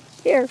 chick.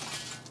 Here.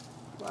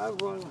 Well,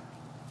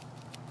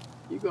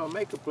 you're going to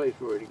make a place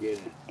for it to get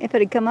in. If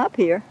it had come up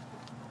here.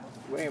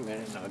 Wait a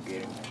minute and I'll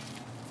get him.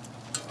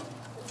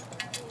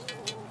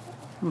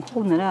 I'm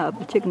holding it up.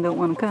 The chicken don't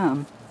want to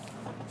come.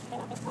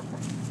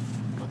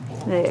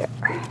 There.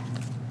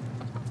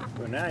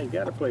 Well, now you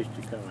got a place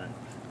to come in.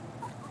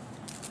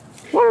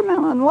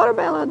 Watermelon,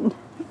 watermelon.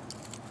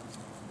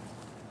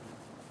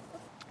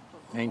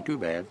 Ain't too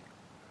bad.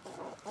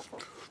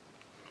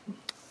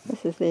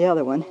 This is the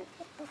other one.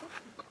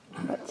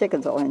 But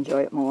chickens will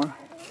enjoy it more.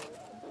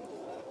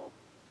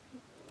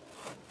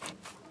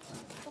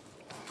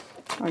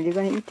 Are you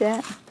going to eat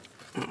that?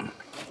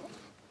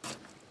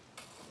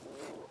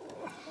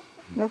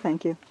 No,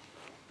 thank you.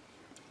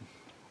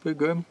 Pretty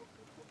good.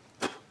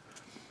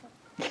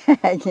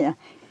 Yeah,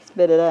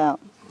 spit it out.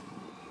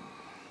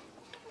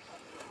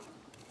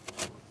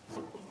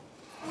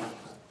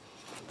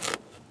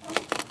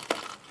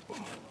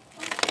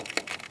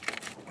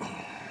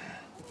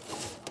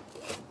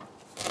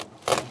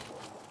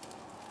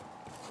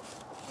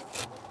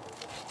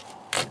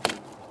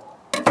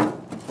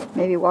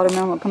 Maybe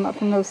watermelon will come up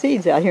from those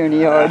seeds out here in the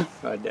yard.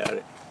 I doubt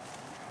it.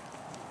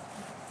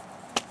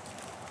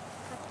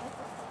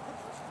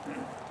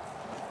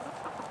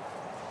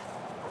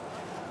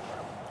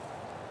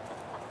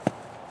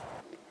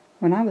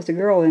 When I was a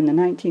girl in the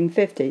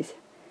 1950s,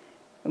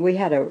 we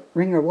had a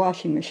wringer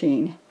washing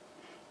machine,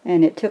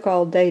 and it took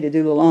all day to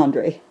do the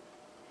laundry.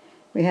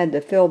 We had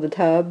to fill the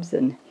tubs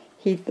and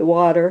heat the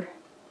water,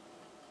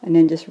 and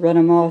then just run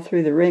them all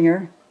through the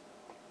wringer.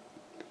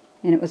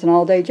 And it was an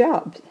all-day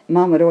job.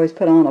 Mom would always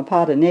put on a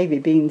pot of navy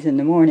beans in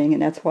the morning,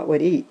 and that's what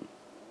we'd eat.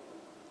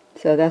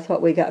 So that's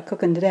what we got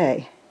cooking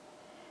today.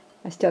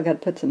 I still got to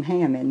put some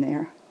ham in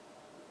there.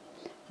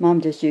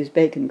 Mom just used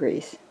bacon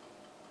grease.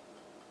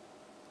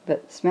 But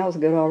it smells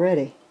good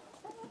already.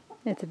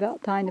 It's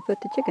about time to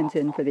put the chickens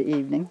in for the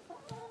evening.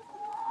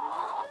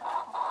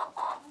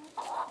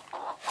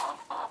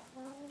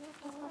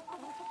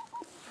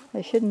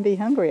 They shouldn't be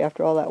hungry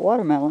after all that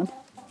watermelon.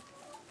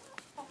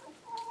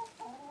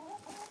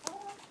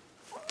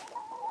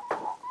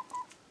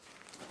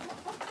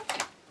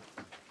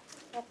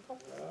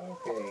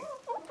 Okay.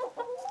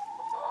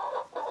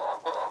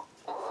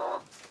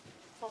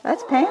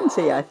 That's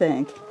Pansy, I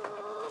think.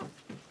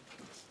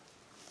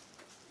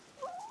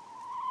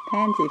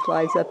 Pansy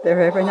flies up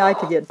there every night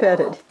to get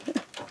petted.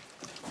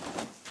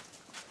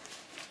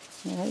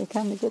 Yeah, they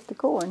come to get the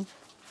corn.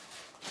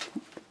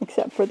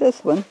 Except for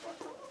this one.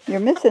 You're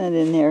missing it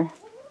in there.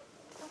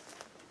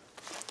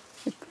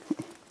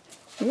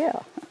 Yeah.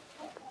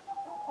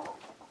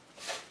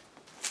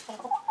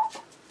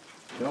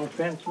 Don't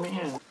fence me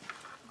in.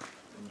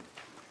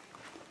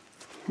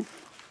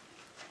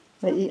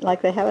 They eat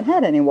like they haven't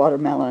had any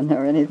watermelon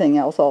or anything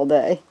else all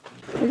day.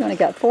 We've only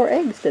got 4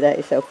 eggs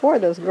today, so 4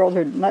 of those girls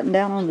are letting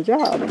down on the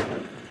job.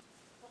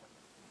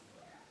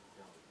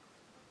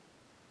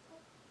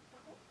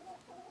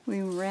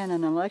 We ran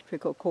an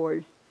electrical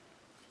cord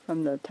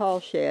from the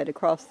tall shed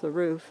across the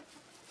roof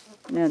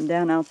and then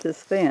down out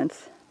this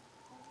fence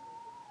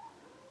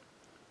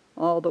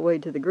all the way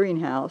to the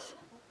greenhouse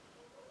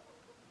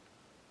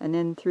and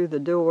then through the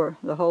door,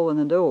 the hole in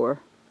the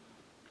door,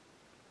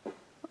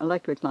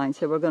 electric line.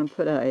 So we're going to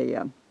put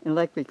a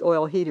electric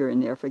oil heater in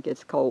there if it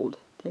gets cold.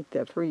 Keep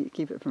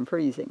it from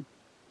freezing.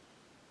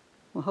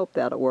 We'll hope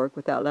that'll work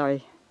without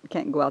Larry.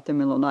 Can't go out there in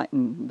the middle of the night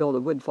and build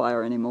a wood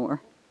fire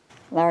anymore.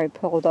 Larry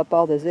pulled up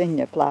all the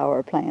zinnia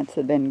flower plants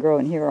that had been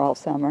growing here all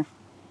summer.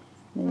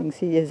 And you can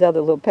see his other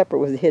little pepper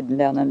was hidden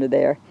down under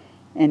there.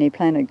 And he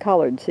planted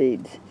collard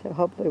seeds. So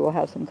hopefully we'll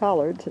have some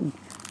collards and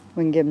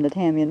we can give them to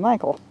Tammy and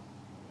Michael.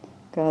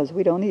 Because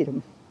we don't eat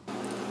them.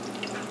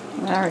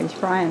 Larry's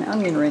frying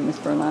onion rings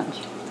for lunch.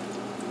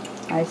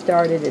 I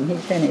started and he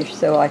finished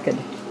so I could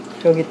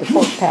go get the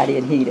pork patty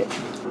and heat it.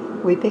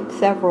 We picked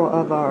several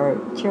of our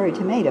cherry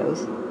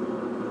tomatoes.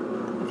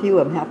 A few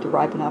of them have to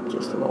ripen up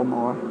just a little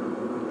more.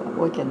 But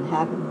we can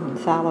have them in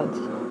salads.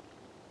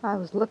 I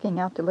was looking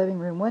out the living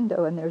room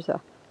window and there's a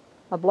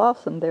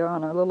blossom there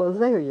on our little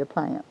azalea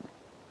plant.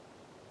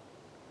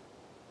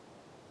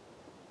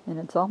 And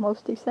it's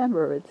almost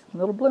December. It's a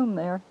little bloom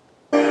there.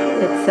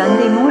 It's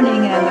Sunday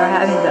morning and they're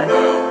having the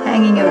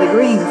hanging of the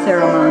green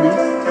ceremony.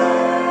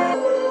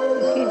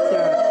 The kids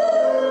are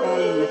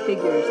adding the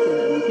figures to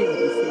the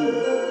nativity scene.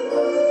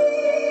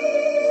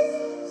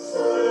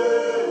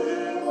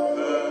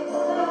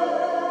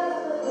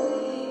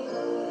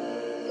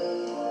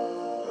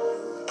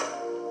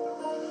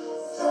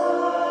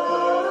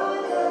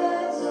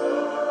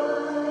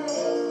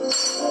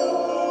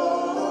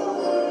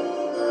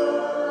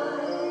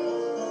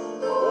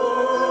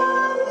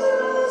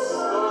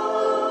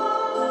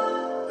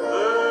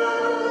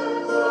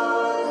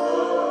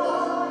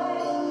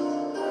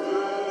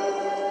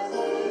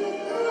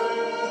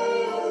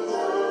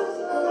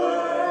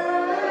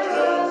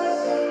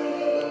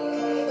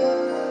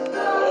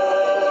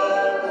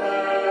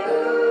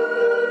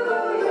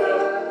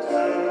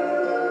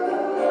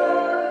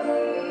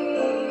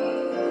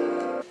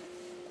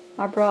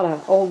 I brought an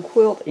old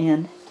quilt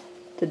in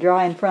to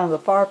dry in front of the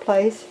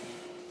fireplace,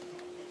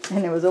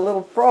 and there was a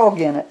little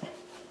frog in it.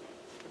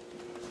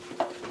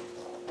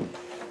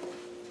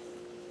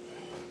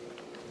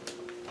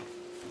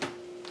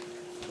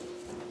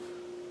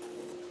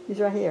 He's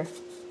right here.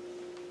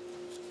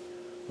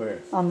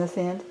 Where? On this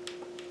end.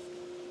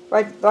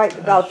 Right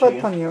about a foot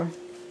from you.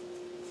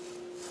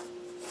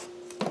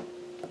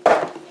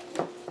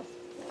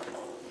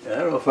 I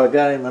don't know if I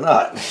got him or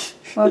not.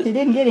 Well, if you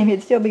didn't get him,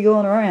 he'd still be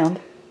going around.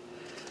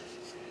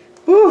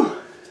 Whew.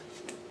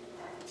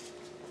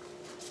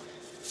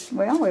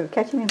 Well, we'll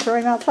catch him and throw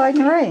him outside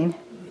in the rain.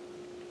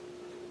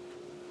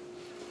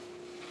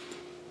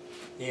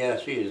 Yeah,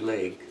 I see his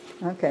leg.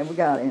 Okay, we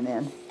got him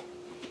then.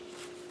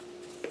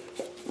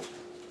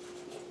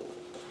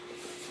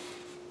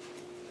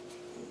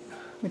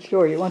 Which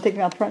door? You want to take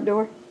him out the front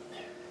door?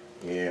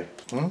 Yeah.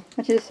 Why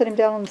don't you just set him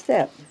down on the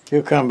step?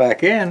 He'll come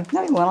back in.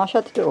 No, he won't. I'll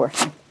shut the door.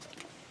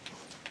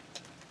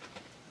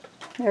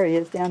 There he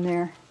is down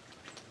there.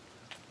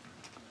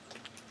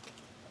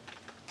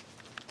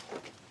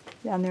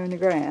 Down there in the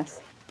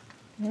grass.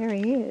 There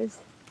he is.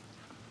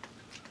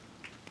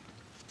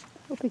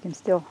 Hope he can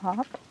still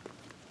hop.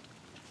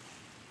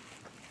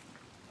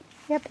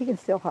 Yep, he can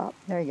still hop.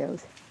 There he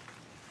goes.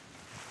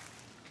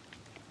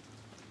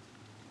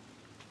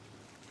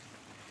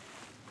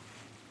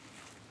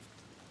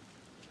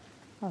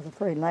 I was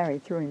afraid Larry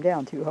threw him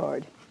down too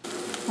hard.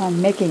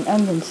 I'm making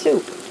onion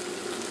soup.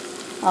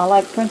 I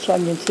like French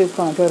onion soup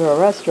when I go to a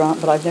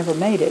restaurant, but I've never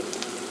made it.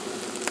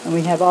 And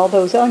we have all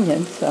those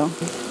onions, so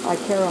I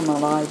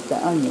caramelize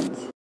the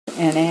onions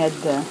and add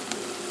the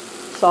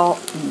salt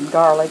and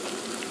garlic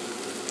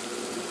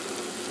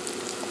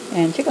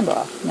and chicken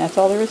broth. And that's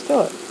all there is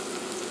to it.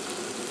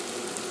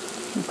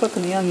 I'm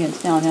cooking the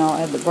onions now, and I'll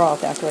add the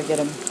broth after I get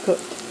them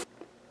cooked.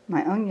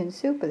 My onion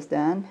soup is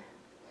done.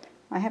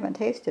 I haven't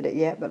tasted it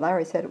yet, but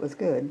Larry said it was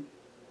good.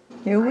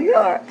 Here we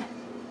are,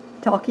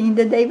 talking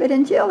to David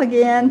and Jill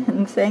again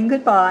and saying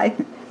goodbye.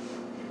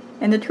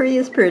 And the tree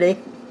is pretty.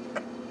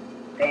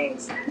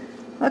 Thanks.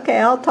 Okay,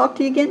 I'll talk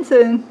to you again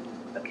soon.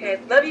 Okay,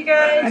 love you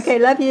guys. Okay,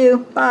 love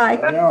you. Bye.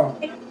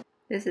 Bye.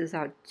 This is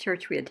our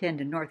church we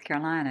attend in North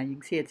Carolina. You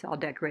can see it's all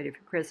decorated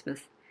for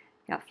Christmas.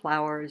 Got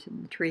flowers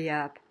and the tree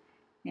up.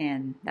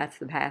 And that's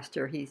the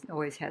pastor. He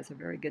always has a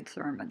very good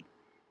sermon.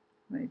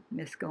 We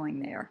miss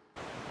going there.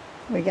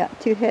 We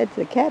got 2 heads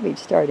of cabbage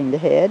starting to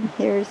head.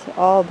 Here's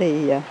all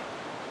the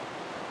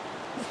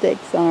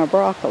sticks on our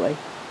broccoli.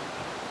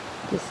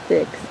 Just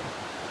sticks.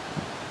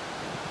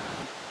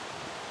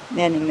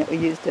 Netting that we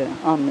used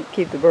to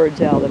keep the birds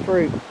out of the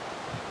fruit.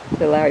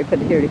 So Larry put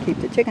it here to keep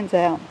the chickens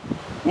out.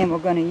 And we're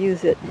going to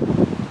use it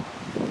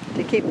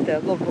to keep the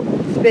little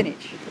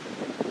spinach.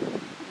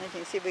 And you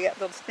can see we got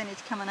little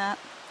spinach coming up.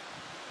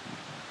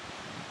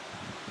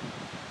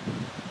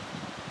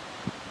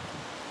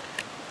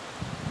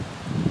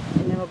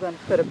 And then we're going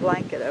to put a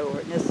blanket over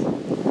it. And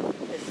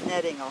this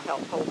netting will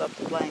help hold up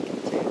the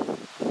blanket too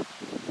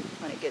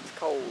when it gets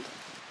cold.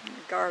 And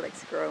the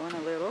garlic's growing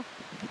a little.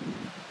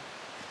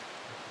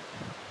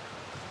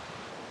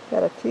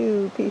 Got a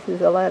few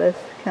pieces of lettuce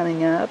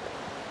coming up.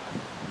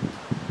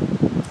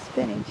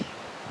 Spinach.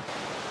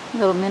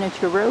 Little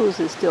miniature rose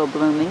is still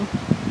blooming.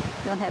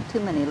 Don't have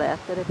too many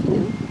left, but a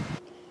few.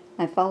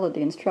 I followed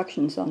the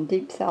instructions on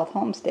Deep South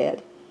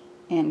Homestead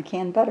and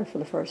canned butter for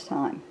the first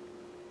time.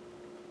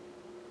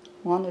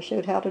 Wanda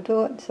showed how to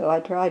do it, so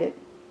I tried it.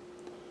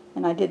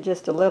 And I did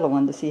just a little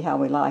one to see how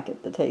we like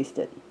it, to taste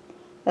it.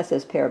 That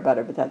says pear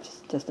butter, but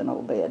that's just an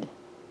old bed.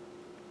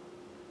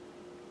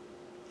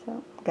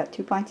 So, got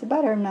 2 pints of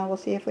butter, and now we'll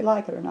see if we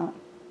like it or not.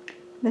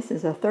 This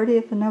is the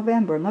 30th of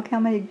November, and look how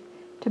many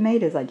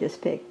tomatoes I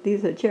just picked.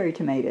 These are cherry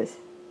tomatoes.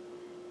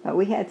 But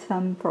we had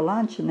some for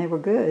lunch, and they were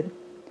good.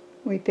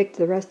 We picked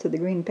the rest of the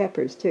green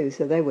peppers, too,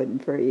 so they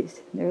wouldn't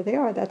freeze. There they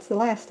are. That's the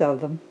last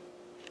of them.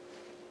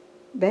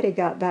 Betty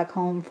got back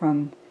home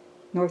from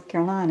North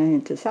Carolina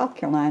into South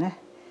Carolina.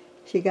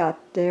 She got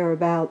there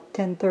about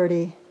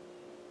 10:30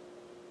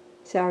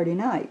 Saturday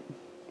night.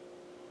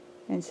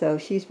 And so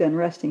she's been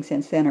resting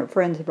since then. Her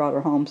friends brought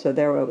her home, so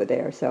they're over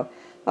there. So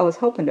I was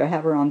hoping to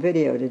have her on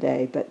video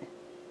today, but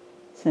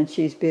since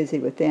she's busy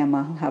with them,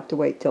 I'll have to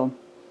wait till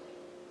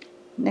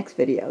next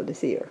video to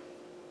see her.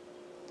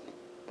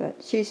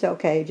 But she's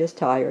okay, just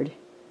tired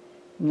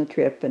from the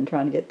trip and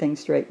trying to get things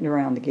straightened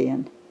around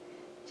again.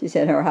 She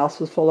said her house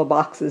was full of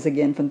boxes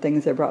again from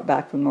things they brought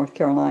back from North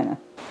Carolina.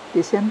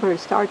 December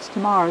starts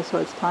tomorrow, so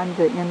it's time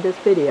to end this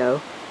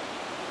video.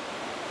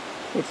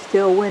 It's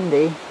still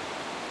windy,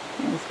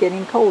 and it's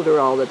getting colder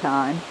all the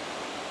time.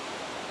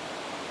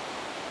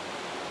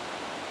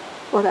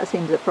 Well, that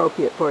seems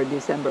appropriate for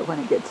December when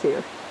it gets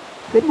here.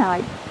 Good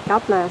night.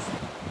 God bless.